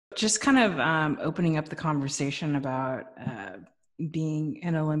Just kind of opening up the conversation about being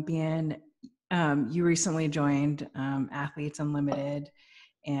an Olympian. You recently joined Athletes Unlimited,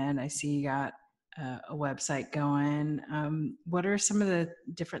 and I see you got a website going. What are some of the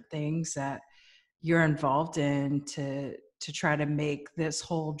different things that you're involved in to try to make this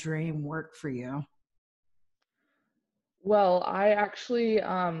whole dream work for you? Well, I actually,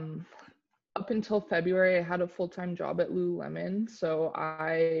 up until February, I had a full-time job at Lululemon. So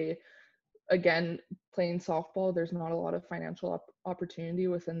again, playing softball, there's not a lot of financial opportunity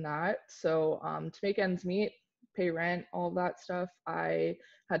within that. So to make ends meet, pay rent, all of that stuff, I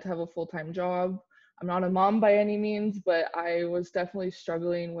had to have a full-time job. I'm not a mom by any means, but I was definitely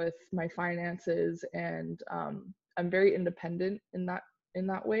struggling with my finances, and I'm very independent in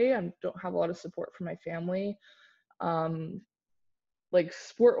that way. I don't have a lot of support from my family. Um, like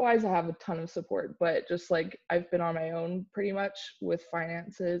sport wise, I have a ton of support, but just like I've been on my own pretty much with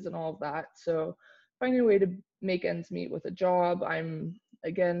finances and all of that. So finding a way to make ends meet with a job. I'm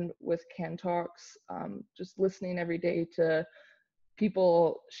again with Can Talks, just listening every day to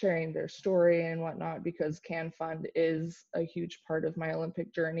people sharing their story and whatnot, because Can Fund is a huge part of my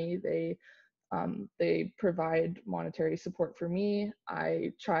Olympic journey. They provide monetary support for me.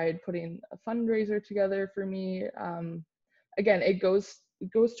 I tried putting a fundraiser together for me. Again, it goes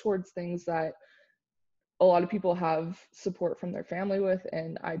towards things that a lot of people have support from their family with,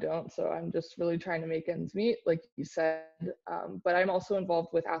 and I don't. So I'm just really trying to make ends meet, like you said. But I'm also involved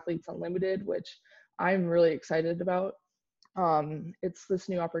with Athletes Unlimited, which I'm really excited about. It's this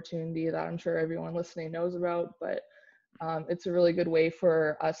new opportunity that I'm sure everyone listening knows about, but it's a really good way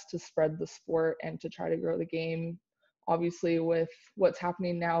for us to spread the sport and to try to grow the game. Obviously, with what's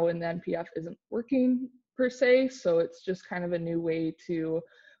happening now in the NPF isn't working per se, so it's just kind of a new way to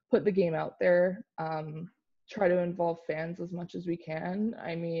put the game out there, try to involve fans as much as we can.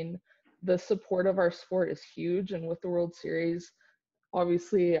 I mean, the support of our sport is huge, and with the World Series,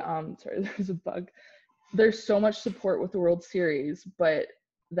 obviously, sorry, there's a bug. There's so much support with the World Series, but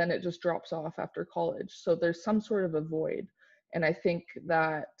then it just drops off after college. So there's some sort of a void. And I think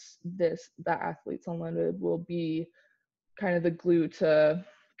that that Athletes Unlimited will be kind of the glue to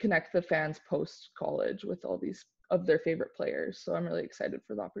connect the fans post college with all these of their favorite players. So I'm really excited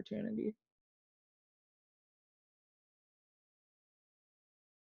for the opportunity.